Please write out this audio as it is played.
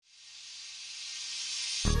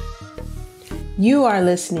You are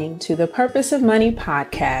listening to the Purpose of Money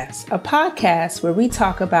podcast, a podcast where we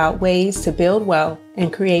talk about ways to build wealth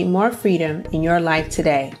and create more freedom in your life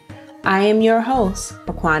today. I am your host,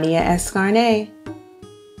 Aquania Escarnet.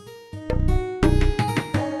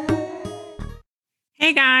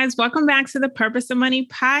 Hey guys, welcome back to the Purpose of Money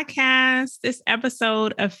podcast. This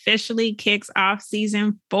episode officially kicks off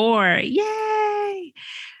season 4. Yay!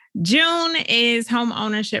 June is home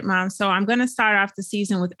ownership month, so I'm going to start off the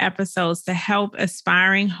season with episodes to help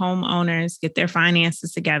aspiring homeowners get their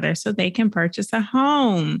finances together so they can purchase a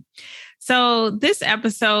home. So this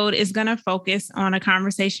episode is going to focus on a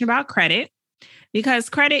conversation about credit because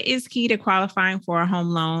credit is key to qualifying for a home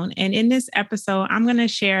loan. And in this episode, I'm going to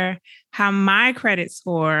share how my credit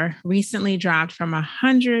score recently dropped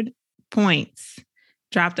 100 points,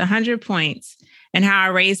 and how I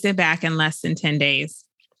raised it back in less than 10 days.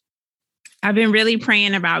 I've been really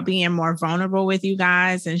praying about being more vulnerable with you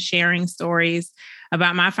guys and sharing stories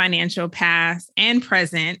about my financial past and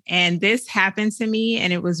present. And this happened to me,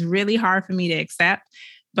 and it was really hard for me to accept.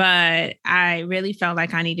 But I really felt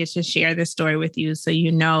like I needed to share this story with you so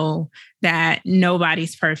you know that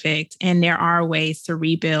nobody's perfect and there are ways to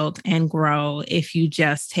rebuild and grow if you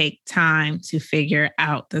just take time to figure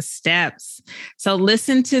out the steps. So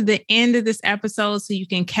listen to the end of this episode so you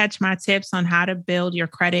can catch my tips on how to build your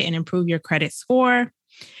credit and improve your credit score.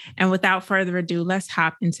 And without further ado, let's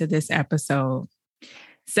hop into this episode.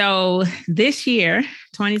 So this year,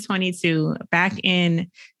 2022, back in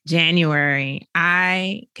January,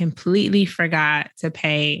 I completely forgot to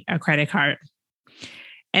pay a credit card.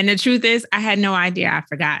 And the truth is, I had no idea I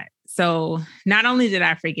forgot. So not only did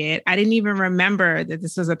I forget, I didn't even remember that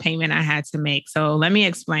this was a payment I had to make. So let me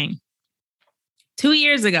explain. 2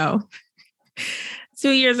 years ago,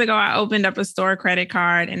 I opened up a store credit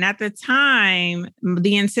card. And at the time,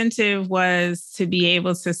 the incentive was to be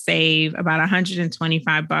able to save about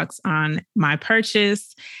 $125 on my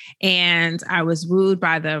purchase. And I was wooed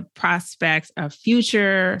by the prospect of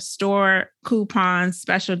future store coupons,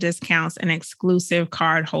 special discounts, and exclusive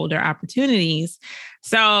card holder opportunities.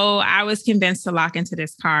 So I was convinced to lock into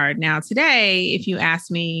this card. Now, today, if you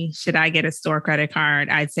ask me, should I get a store credit card?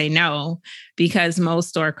 I'd say no, because most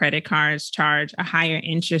store credit cards charge a higher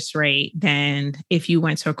interest rate than if you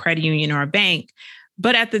went to a credit union or a bank.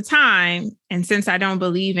 But at the time, and since I don't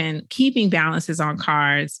believe in keeping balances on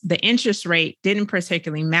cards, the interest rate didn't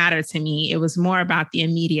particularly matter to me. It was more about the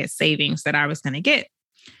immediate savings that I was going to get.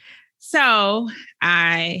 So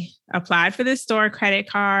I applied for the store credit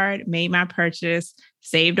card, made my purchase,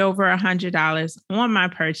 saved over $100 on my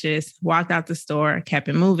purchase, walked out the store, kept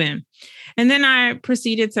it moving. And then I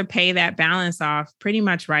proceeded to pay that balance off pretty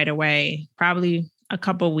much right away, probably a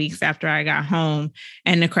couple of weeks after I got home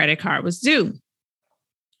and the credit card was due.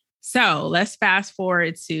 So let's fast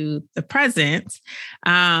forward to the present.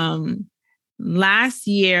 Last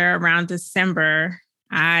year, around December,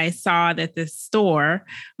 I saw that the store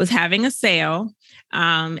was having a sale.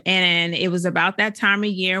 And it was about that time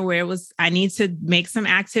of year where I need to make some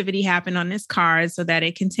activity happen on this card so that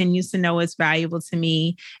it continues to know it's valuable to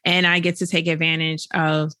me. And I get to take advantage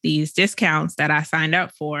of these discounts that I signed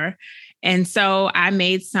up for. And so I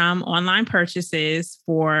made some online purchases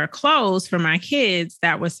for clothes for my kids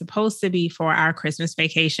that was supposed to be for our Christmas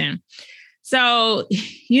vacation. So,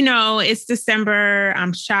 it's December.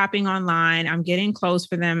 I'm shopping online. I'm getting clothes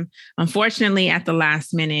for them, unfortunately, at the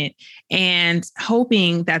last minute and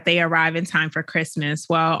hoping that they arrive in time for Christmas.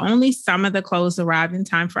 Well, only some of the clothes arrived in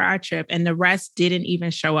time for our trip and the rest didn't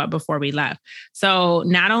even show up before we left. So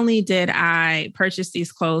not only did I purchase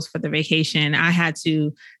these clothes for the vacation, I had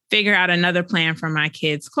to figure out another plan for my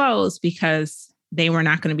kids' clothes because they were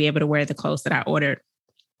not going to be able to wear the clothes that I ordered.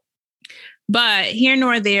 But here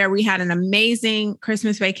nor there, we had an amazing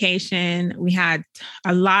Christmas vacation. We had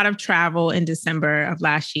a lot of travel in December of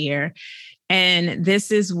last year. And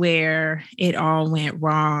this is where it all went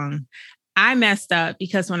wrong. I messed up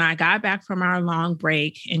because when I got back from our long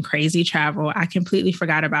break and crazy travel, I completely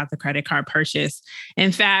forgot about the credit card purchase.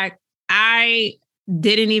 In fact, I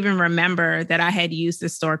didn't even remember that I had used the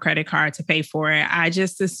store credit card to pay for it. I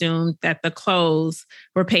just assumed that the clothes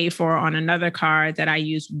were paid for on another card that I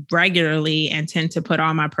use regularly and tend to put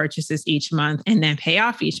all my purchases each month and then pay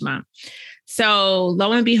off each month. So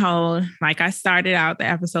lo and behold, like I started out the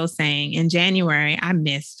episode saying, in January, I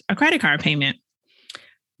missed a credit card payment.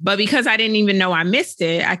 But because I didn't even know I missed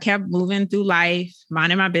it, I kept moving through life,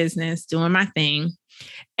 minding my business, doing my thing,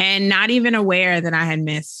 and not even aware that I had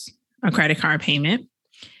missed a credit card payment.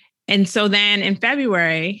 And so then in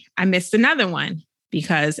February, I missed another one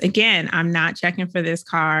because, again, I'm not checking for this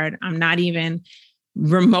card. I'm not even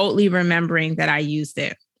remotely remembering that I used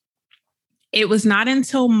it. It was not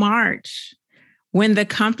until March when the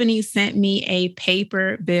company sent me a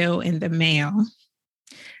paper bill in the mail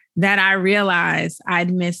that I realized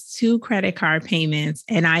I'd missed 2 credit card payments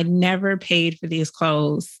and I never paid for these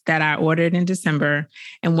clothes that I ordered in December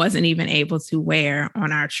and wasn't even able to wear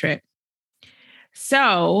on our trip.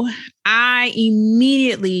 So I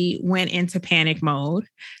immediately went into panic mode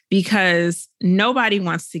because nobody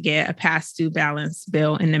wants to get a past due balance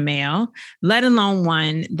bill in the mail, let alone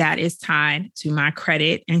one that is tied to my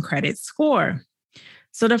credit and credit score.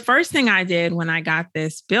 So the first thing I did when I got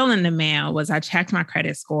this bill in the mail was I checked my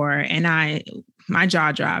credit score and my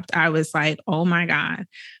jaw dropped. I was like, oh my God,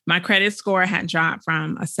 my credit score had dropped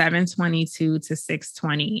from a 722 to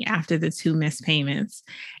 620 after the 2 missed payments.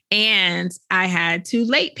 And I had 2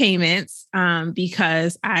 late payments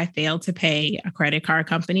because I failed to pay a credit card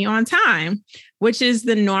company on time, which is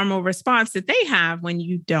the normal response that they have when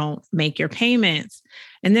you don't make your payments.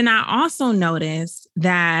 And then I also noticed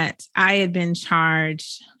that I had been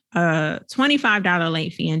charged a $25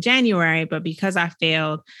 late fee in January, but because I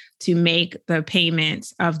failed to make the payment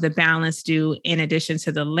of the balance due in addition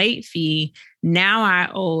to the late fee, now I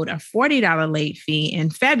owed a $40 late fee in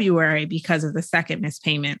February because of the second missed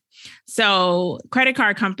payment. So credit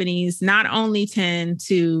card companies not only tend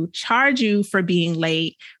to charge you for being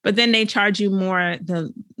late, but then they charge you more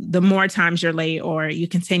the more times you're late or you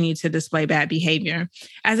continue to display bad behavior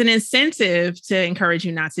as an incentive to encourage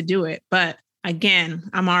you not to do it. But again,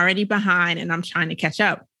 I'm already behind and I'm trying to catch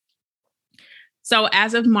up. So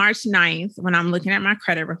as of March 9th, when I'm looking at my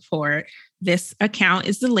credit report, this account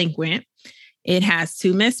is delinquent. It has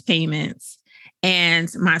 2 missed payments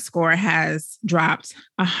and my score has dropped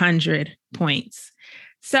 100 points.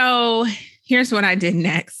 So here's what I did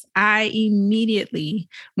next. I immediately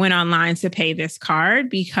went online to pay this card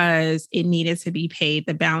because it needed to be paid.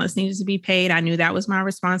 The balance needed to be paid. I knew that was my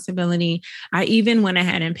responsibility. I even went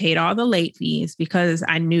ahead and paid all the late fees because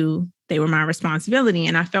I knew they were my responsibility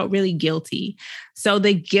and I felt really guilty. So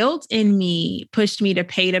the guilt in me pushed me to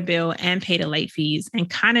pay the bill and pay the late fees and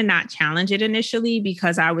kind of not challenge it initially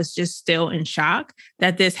because I was just still in shock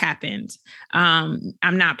that this happened. I'm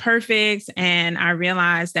not perfect. And I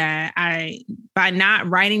realized that by not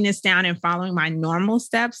writing this down and following my normal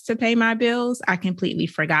steps to pay my bills, I completely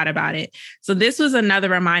forgot about it. So this was another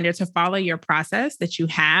reminder to follow your process that you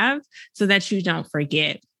have so that you don't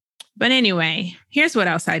forget. But anyway, here's what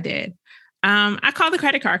else I did. I called the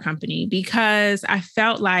credit card company because I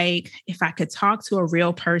felt like if I could talk to a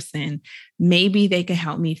real person, maybe they could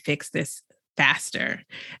help me fix this faster.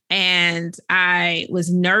 And I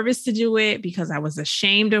was nervous to do it because I was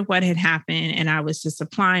ashamed of what had happened. And I was just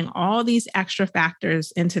applying all these extra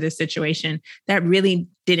factors into the situation that really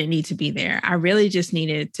didn't need to be there. I really just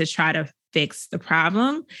needed to try to fix the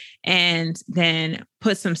problem and then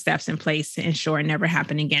put some steps in place to ensure it never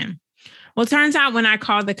happened again. Well, it turns out when I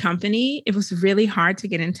called the company, it was really hard to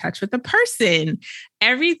get in touch with the person.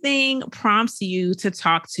 Everything prompts you to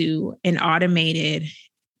talk to an automated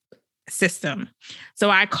system. So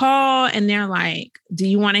I call and they're like, do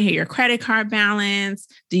you want to hear your credit card balance?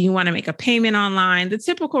 Do you want to make a payment online? The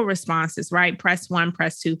typical responses, right? Press 1,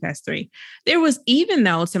 press 2, press 3. There was, even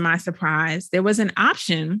though to my surprise, there was an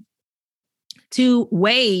option to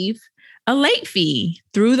waive a late fee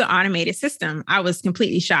through the automated system. I was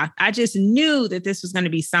completely shocked. I just knew that this was going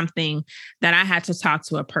to be something that I had to talk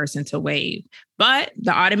to a person to waive. But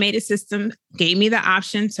the automated system gave me the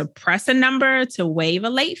option to press a number to waive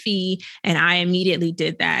a late fee. And I immediately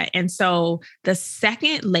did that. And so the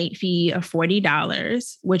second late fee of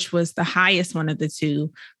 $40, which was the highest one of the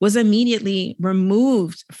two, was immediately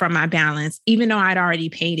removed from my balance, even though I'd already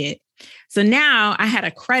paid it. So now I had a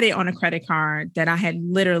credit on a credit card that I had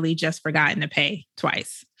literally just forgotten to pay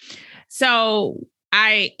twice. So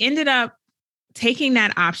I ended up taking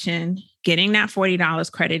that option, getting that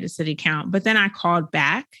 $40 credited to the account, but then I called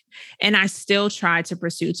back and I still tried to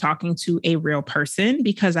pursue talking to a real person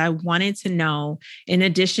because I wanted to know, in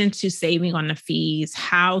addition to saving on the fees,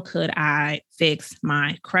 how could I fix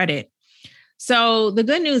my credit? So the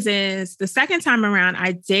good news is the second time around,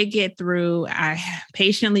 I did get through. I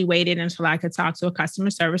patiently waited until I could talk to a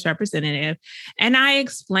customer service representative. And I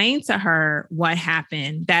explained to her what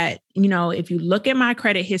happened, that, you know, if you look at my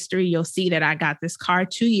credit history, you'll see that I got this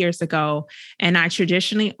card 2 years ago. And I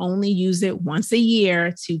traditionally only use it once a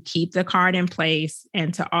year to keep the card in place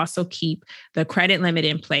and to also keep the credit limit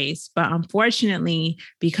in place. But unfortunately,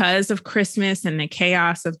 because of Christmas and the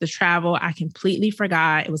chaos of the travel, I completely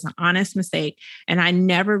forgot. It was an honest mistake. And I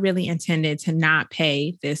never really intended to not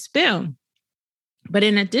pay this bill. But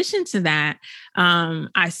in addition to that,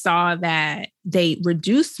 I saw that they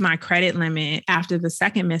reduced my credit limit after the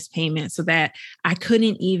second missed payment so that I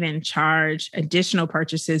couldn't even charge additional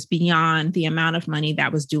purchases beyond the amount of money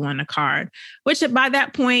that was due on the card, which by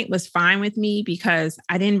that point was fine with me because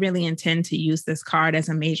I didn't really intend to use this card as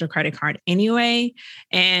a major credit card anyway.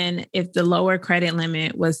 And if the lower credit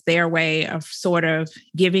limit was their way of sort of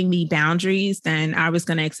giving me boundaries, then I was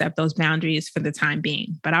going to accept those boundaries for the time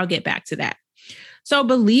being. But I'll get back to that. So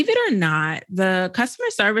believe it or not, the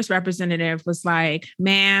customer service representative was like,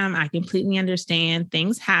 ma'am, I completely understand.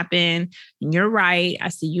 Things happen. And you're right. I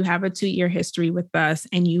see you have a 2-year history with us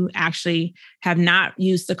and you actually have not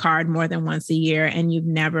used the card more than once a year and you've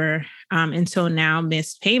never until now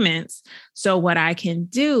missed payments. So what I can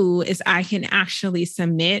do is I can actually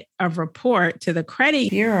submit a report to the credit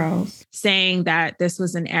bureau saying that this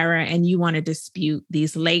was an error and you want to dispute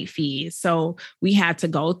these late fees. So we had to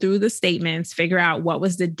go through the statements, figure out what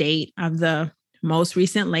was the date of the most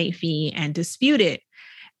recent late fee and dispute it.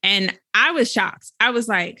 And I was shocked. I was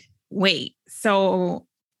like, wait, so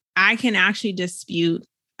I can actually dispute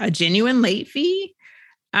a genuine late fee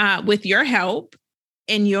with your help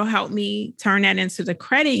and you'll help me turn that into the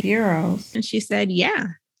credit bureau. And she said, yeah,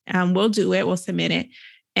 we'll do it. We'll submit it.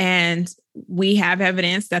 And we have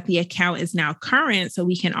evidence that the account is now current. So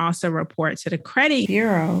we can also report to the credit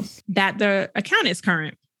bureau that the account is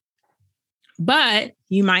current. But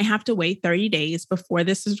you might have to wait 30 days before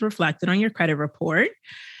this is reflected on your credit report.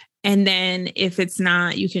 And then if it's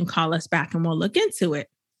not, you can call us back and we'll look into it.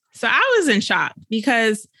 So I was in shock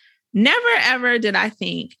because never, ever did I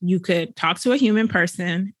think you could talk to a human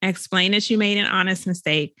person, explain that you made an honest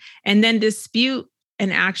mistake, and then dispute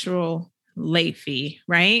an actual late fee,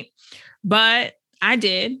 right? But I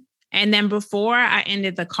did. And then before I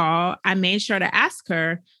ended the call, I made sure to ask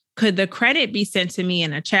her, could the credit be sent to me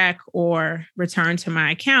in a check or returned to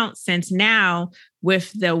my account? Since now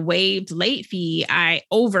with the waived late fee, I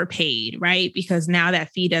overpaid, right? Because now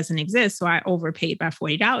that fee doesn't exist. So I overpaid by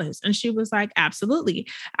 $40. And she was like, absolutely.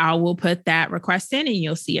 I will put that request in and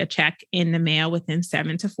you'll see a check in the mail within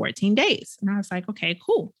 7 to 14 days. And I was like, okay,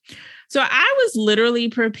 cool. So I was literally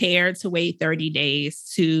prepared to wait 30 days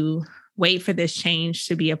to wait for this change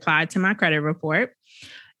to be applied to my credit report.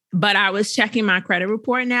 But I was checking my credit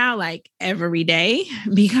report now like every day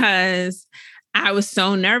because I was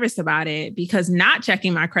so nervous about it, because not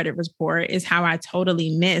checking my credit report is how I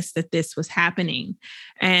totally missed that this was happening.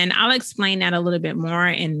 And I'll explain that a little bit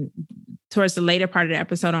more towards the later part of the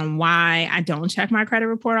episode on why I don't check my credit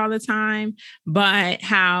report all the time, but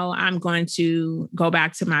how I'm going to go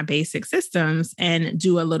back to my basic systems and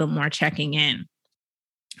do a little more checking in.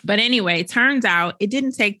 But anyway, turns out it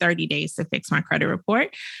didn't take 30 days to fix my credit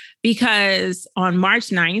report because on March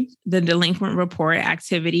 9th, the delinquent report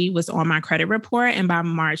activity was on my credit report. And by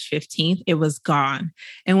March 15th, it was gone.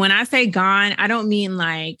 And when I say gone, I don't mean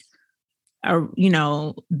like,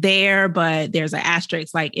 there, but there's an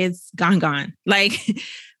asterisk, like it's gone. Like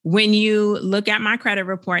when you look at my credit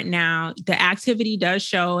report now, the activity does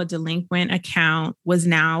show a delinquent account was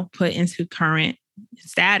now put into current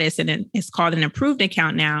status and it's called an approved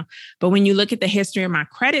account now. But when you look at the history of my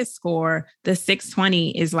credit score, the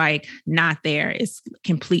 620 is like not there. It's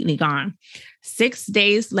completely gone. 6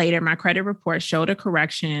 days later, my credit report showed a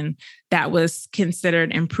correction that was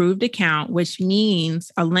considered improved account, which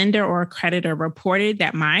means a lender or a creditor reported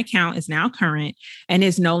that my account is now current and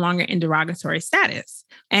is no longer in derogatory status.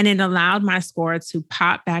 And it allowed my score to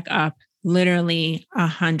pop back up literally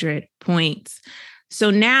 100 points. So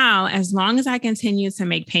now, as long as I continue to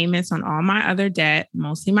make payments on all my other debt,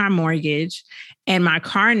 mostly my mortgage and my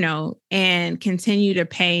car note, and continue to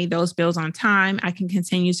pay those bills on time, I can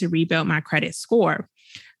continue to rebuild my credit score.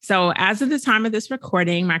 So as of the time of this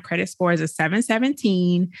recording, my credit score is a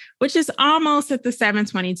 717, which is almost at the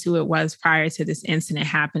 722 it was prior to this incident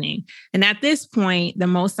happening. And at this point, the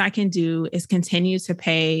most I can do is continue to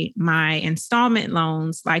pay my installment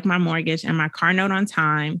loans, like my mortgage and my car note, on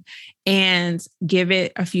time, and give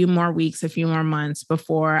it a few more weeks, a few more months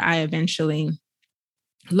before I eventually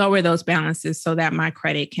lower those balances so that my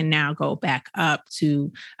credit can now go back up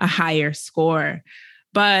to a higher score.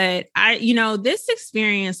 But this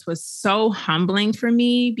experience was so humbling for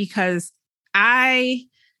me because I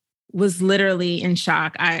was literally in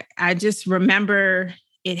shock. I just remember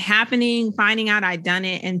it happening, finding out I'd done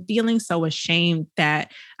it and feeling so ashamed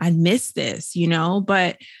that I missed this,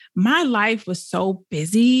 but my life was so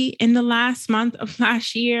busy in the last month of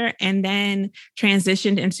last year and then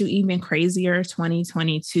transitioned into even crazier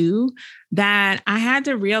 2022 that I had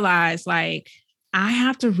to realize, I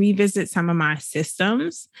have to revisit some of my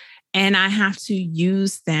systems and I have to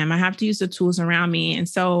use them. I have to use the tools around me. And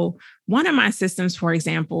so one of my systems, for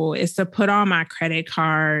example, is to put all my credit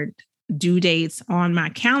card due dates on my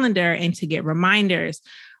calendar and to get reminders.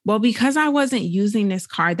 Well, because I wasn't using this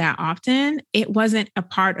card that often, it wasn't a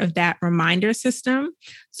part of that reminder system.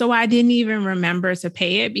 So I didn't even remember to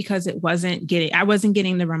pay it because I wasn't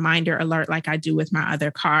getting the reminder alert like I do with my other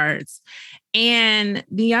cards. And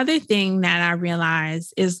the other thing that I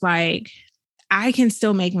realized is like, I can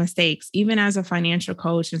still make mistakes, even as a financial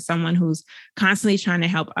coach and someone who's constantly trying to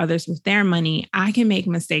help others with their money. I can make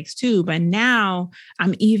mistakes too, but now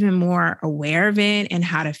I'm even more aware of it and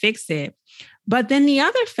how to fix it. But then the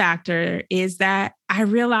other factor is that I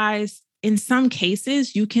realize in some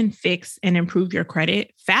cases, you can fix and improve your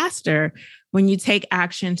credit faster when you take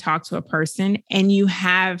action, talk to a person, and you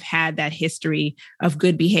have had that history of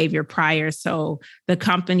good behavior prior. So the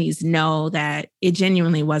companies know that it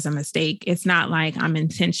genuinely was a mistake. It's not like I'm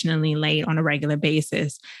intentionally late on a regular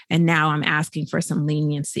basis, and now I'm asking for some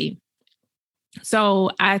leniency.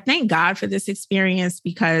 So I thank God for this experience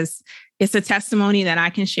because it's a testimony that I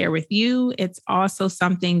can share with you. It's also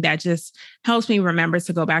something that just helps me remember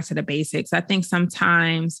to go back to the basics. I think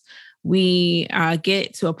sometimes we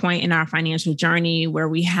get to a point in our financial journey where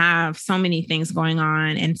we have so many things going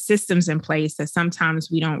on and systems in place that sometimes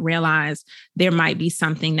we don't realize there might be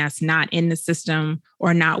something that's not in the system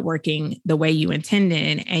or not working the way you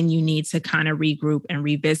intended, and you need to kind of regroup and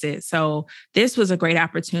revisit. So this was a great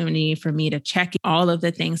opportunity for me to check all of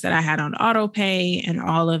the things that I had on auto pay and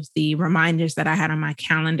all of the reminders that I had on my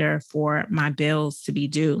calendar for my bills to be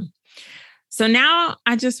due. So now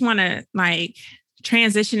I just want to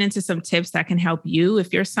transition into some tips that can help you.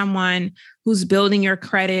 If you're someone who's building your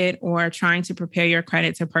credit or trying to prepare your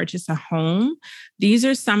credit to purchase a home, these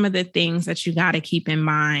are some of the things that you got to keep in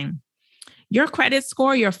mind. Your credit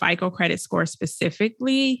score, your FICO credit score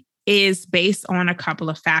specifically, is based on a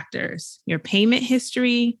couple of factors: your payment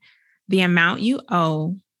history, the amount you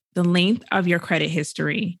owe, the length of your credit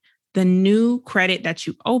history, the new credit that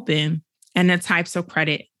you open, and the types of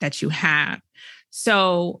credit that you have.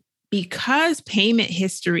 So because payment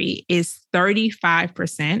history is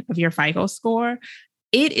 35% of your FICO score,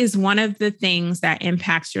 it is one of the things that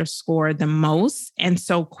impacts your score the most and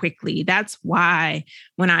so quickly. That's why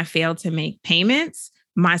when I failed to make payments,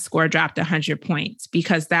 my score dropped 100 points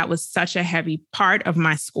because that was such a heavy part of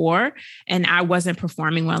my score and I wasn't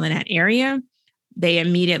performing well in that area. They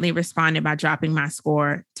immediately responded by dropping my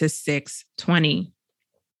score to 620.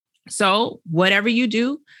 So whatever you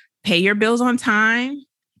do, pay your bills on time.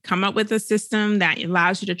 Come up with a system that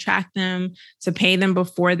allows you to track them, to pay them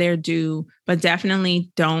before they're due, but definitely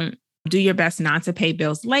don't do your best not to pay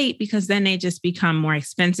bills late because then they just become more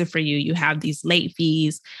expensive for you. You have these late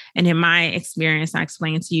fees. And in my experience, I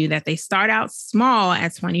explained to you that they start out small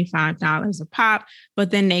at $25 a pop, but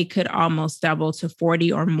then they could almost double to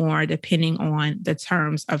 40 or more depending on the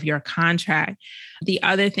terms of your contract. The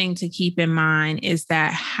other thing to keep in mind is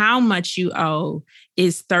that how much you owe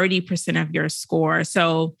is 30% of your score.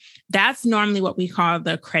 So that's normally what we call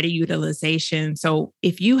the credit utilization. So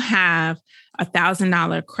if you have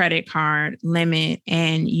 $1,000 credit card limit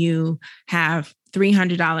and you have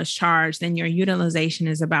 $300 charged, then your utilization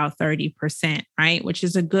is about 30%, right? Which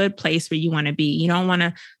is a good place where you want to be. You don't want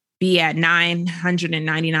to be at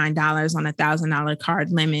 $999 on $1,000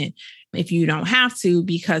 card limit if you don't have to,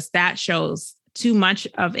 because that shows too much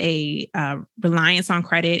of a reliance on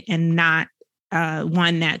credit and not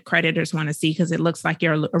one that creditors want to see because it looks like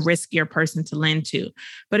you're a riskier person to lend to.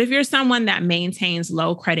 But if you're someone that maintains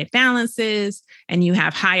low credit balances and you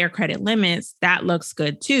have higher credit limits, that looks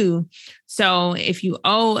good too. So if you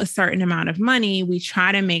owe a certain amount of money, we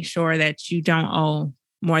try to make sure that you don't owe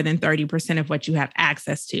more than 30% of what you have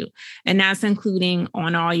access to. And that's including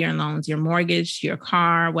on all your loans, your mortgage, your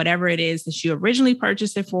car, whatever it is that you originally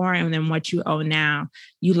purchased it for, and then what you owe now.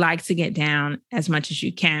 You like to get down as much as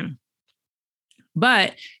you can.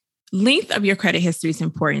 But length of your credit history is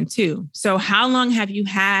important too. So how long have you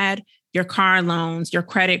had your car loans, your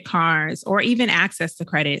credit cards, or even access to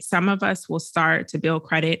credit? Some of us will start to build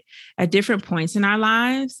credit at different points in our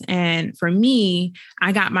lives. And for me,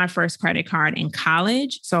 I got my first credit card in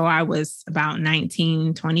college. So I was about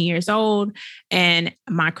 19, 20 years old. And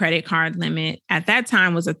my credit card limit at that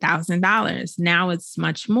time was $1,000. Now it's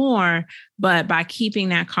much more. But by keeping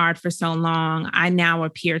that card for so long, I now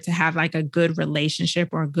appear to have like a good relationship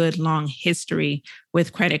or a good long history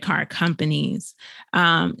with credit card companies.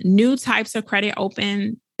 New types of credit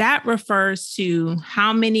open, that refers to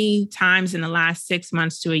how many times in the last 6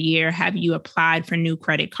 months to a year have you applied for new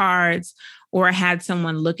credit cards or had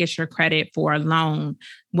someone look at your credit for a loan,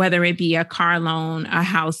 whether it be a car loan, a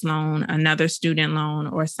house loan, another student loan,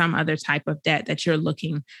 or some other type of debt that you're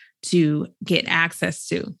looking to get access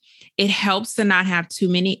to. It helps to not have too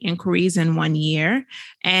many inquiries in one year.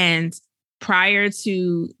 And prior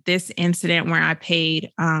to this incident where I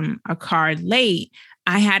paid a card late,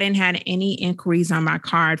 I hadn't had any inquiries on my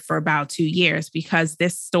card for about 2 years because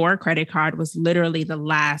this store credit card was literally the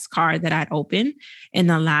last card that I'd opened in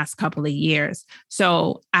the last couple of years.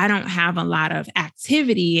 So I don't have a lot of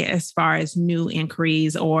activity as far as new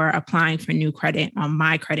inquiries or applying for new credit on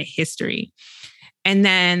my credit history. And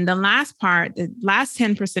then the last part, the last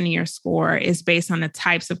 10% of your score is based on the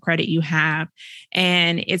types of credit you have.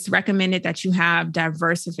 And it's recommended that you have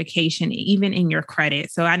diversification even in your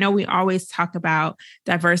credit. So I know we always talk about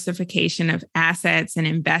diversification of assets and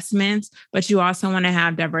investments, but you also want to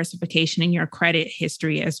have diversification in your credit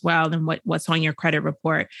history as well and what's on your credit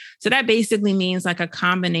report. So that basically means like a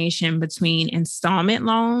combination between installment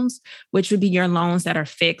loans, which would be your loans that are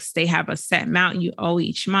fixed. They have a set amount you owe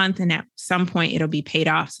each month, and at some point it'll be paid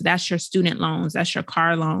off. So that's your student loans, that's your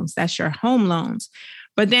car loans, that's your home loans.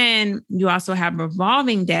 But then you also have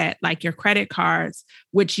revolving debt, like your credit cards,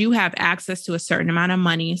 which you have access to a certain amount of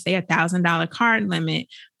money, say $1,000 card limit,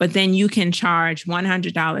 but then you can charge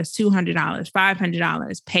 $100, $200,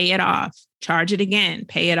 $500, pay it off, charge it again,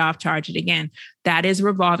 pay it off, charge it again. That is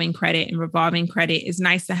revolving credit, and revolving credit is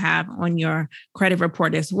nice to have on your credit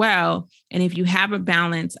report as well. And if you have a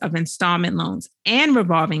balance of installment loans and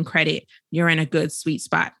revolving credit, you're in a good sweet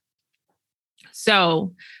spot.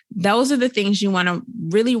 So those are the things you want to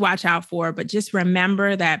really watch out for. But just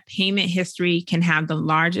remember that payment history can have the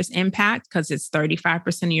largest impact because it's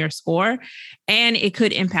 35% of your score, and it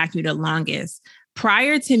could impact you the longest.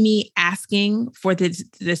 Prior to me asking for the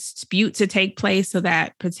dispute to take place so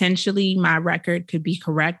that potentially my record could be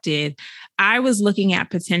corrected, I was looking at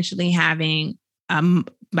potentially having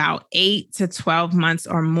about 8 to 12 months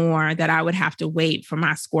or more that I would have to wait for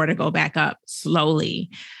my score to go back up slowly.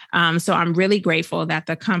 So I'm really grateful that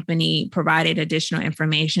the company provided additional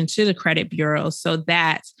information to the credit bureau so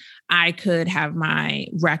that I could have my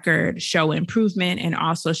record show improvement and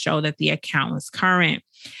also show that the account was current.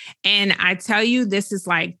 And I tell you, this is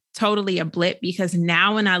like totally a blip because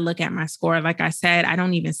now when I look at my score, like I said, I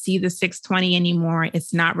don't even see the 620 anymore.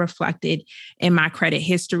 It's not reflected in my credit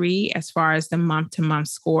history as far as the month-to-month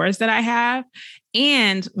scores that I have.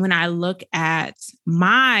 And when I look at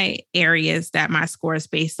my areas that my score is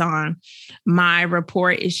based on, my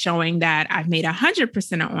report is showing that I've made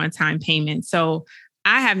 100% of on-time payment. So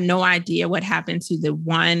I have no idea what happened to the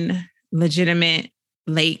one legitimate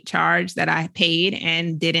late charge that I paid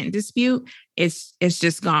and didn't dispute. It's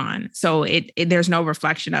just gone. So there's no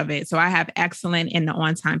reflection of it. So I have excellent in the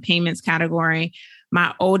on-time payments category.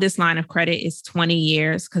 My oldest line of credit is 20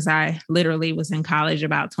 years because I literally was in college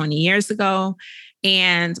about 20 years ago.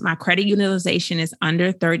 And my credit utilization is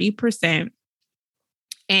under 30%.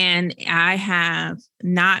 And I have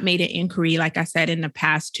not made an inquiry, like I said, in the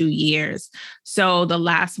past 2 years. So the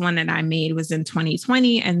last one that I made was in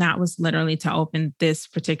 2020, and that was literally to open this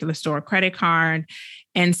particular store credit card.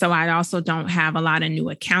 And so I also don't have a lot of new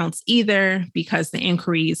accounts either because the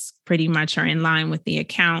inquiries pretty much are in line with the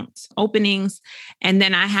account openings. And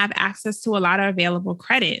then I have access to a lot of available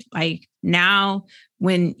credit. Like now,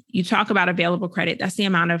 when you talk about available credit, that's the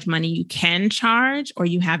amount of money you can charge or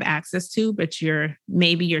you have access to, but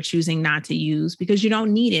maybe you're choosing not to use because you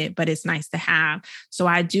don't need it, but it's nice to have. So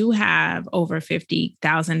I do have over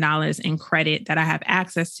 $50,000 in credit that I have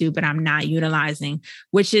access to, but I'm not utilizing,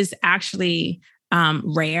 which is actually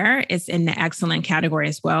rare. It's in the excellent category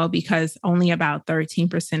as well, because only about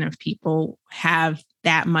 13% of people have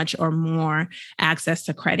that much or more access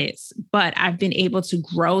to credits. But I've been able to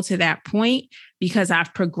grow to that point because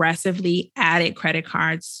I've progressively added credit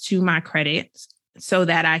cards to my credits so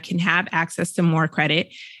that I can have access to more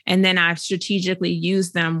credit. And then I've strategically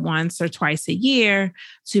used them once or twice a year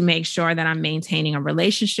to make sure that I'm maintaining a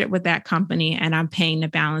relationship with that company and I'm paying the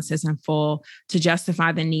balances in full to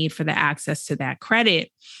justify the need for the access to that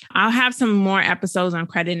credit. I'll have some more episodes on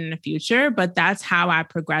credit in the future, but that's how I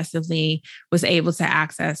progressively was able to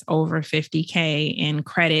access over 50K in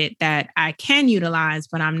credit that I can utilize,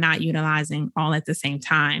 but I'm not utilizing all at the same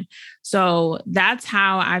time. So that's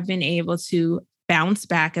how I've been able to bounce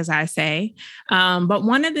back, as I say. But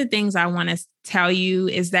one of the things I want to tell you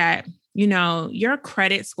is that your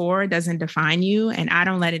credit score doesn't define you, and I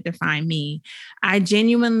don't let it define me. I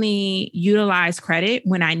genuinely utilize credit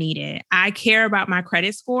when I need it. I care about my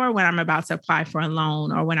credit score when I'm about to apply for a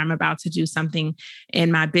loan or when I'm about to do something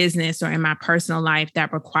in my business or in my personal life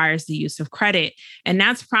that requires the use of credit. And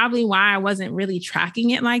that's probably why I wasn't really tracking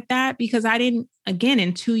it like that, because again,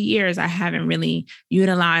 in 2 years, I haven't really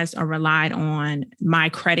utilized or relied on my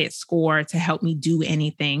credit score to help me do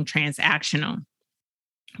anything transactional.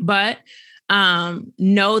 But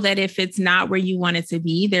know that if it's not where you want it to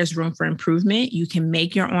be, there's room for improvement. You can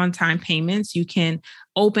make your on-time payments. You can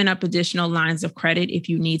open up additional lines of credit if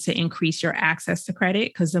you need to increase your access to credit,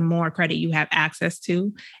 because the more credit you have access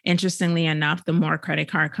to, interestingly enough, the more credit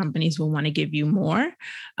card companies will want to give you more,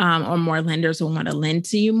 or more lenders will want to lend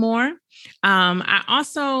to you more. I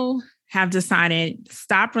also have decided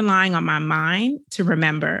stop relying on my mind to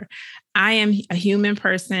remember. I am a human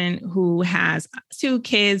person who has 2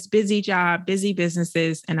 kids, busy job, busy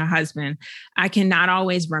businesses, and a husband. I cannot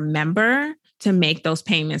always remember to make those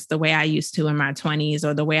payments the way I used to in my 20s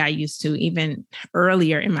or the way I used to even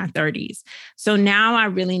earlier in my 30s. So now I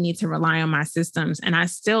really need to rely on my systems, and I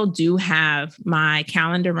still do have my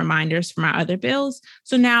calendar reminders for my other bills.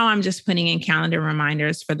 So now I'm just putting in calendar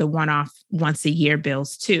reminders for the one-off once a year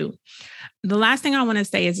bills too. The last thing I want to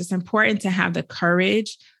say is it's important to have the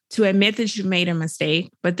courage to admit that you've made a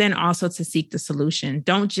mistake, but then also to seek the solution.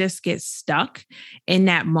 Don't just get stuck in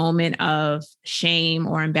that moment of shame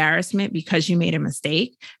or embarrassment because you made a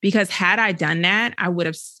mistake. Because had I done that, I would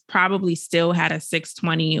have probably still had a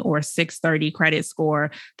 620 or 630 credit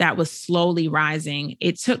score that was slowly rising.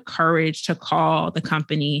 It took courage to call the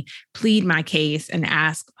company, plead my case, and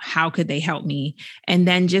ask how could they help me, and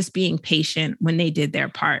then just being patient when they did their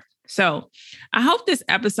part. So I hope this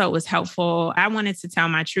episode was helpful. I wanted to tell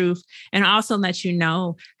my truth and also let you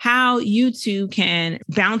know how you too can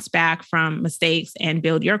bounce back from mistakes and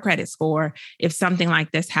build your credit score if something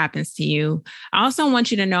like this happens to you. I also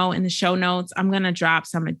want you to know in the show notes, I'm going to drop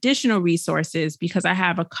some additional resources because I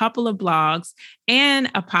have a couple of blogs and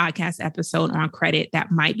a podcast episode on credit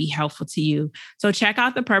that might be helpful to you. So check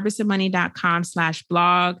out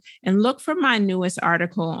thepurposeofmoney.com/blog and look for my newest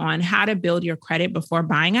article on how to build your credit before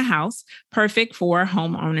buying a house, perfect for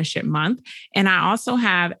home ownership month. And I also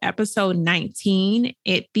have episode 19.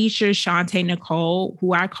 It features Shante Nicole,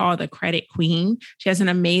 who I call the credit queen. She has an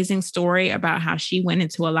amazing story about how she went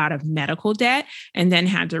into a lot of medical debt and then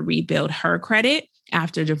had to rebuild her credit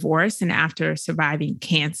after divorce and after surviving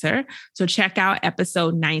cancer. So check out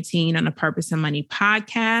episode 19 on the Purpose of Money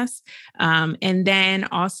podcast. And then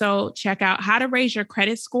also check out how to raise your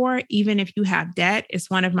credit score, even if you have debt. It's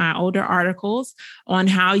one of my older articles on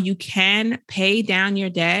how you can pay down your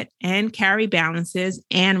debt and carry balances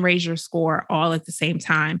and raise your score all at the same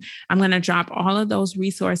time. I'm going to drop all of those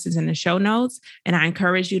resources in the show notes. And I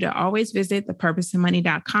encourage you to always visit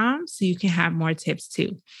thepurposeofmoney.com so you can have more tips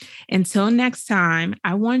too. Until next time,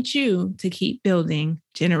 I want you to keep building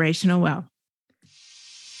generational wealth.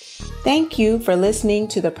 Thank you for listening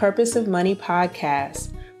to the Purpose of Money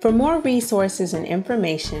podcast. For more resources and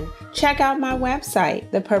information, check out my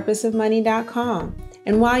website, thepurposeofmoney.com.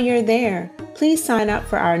 And while you're there, please sign up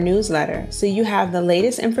for our newsletter so you have the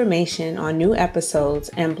latest information on new episodes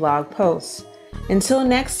and blog posts. Until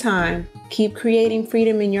next time, keep creating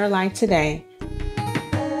freedom in your life today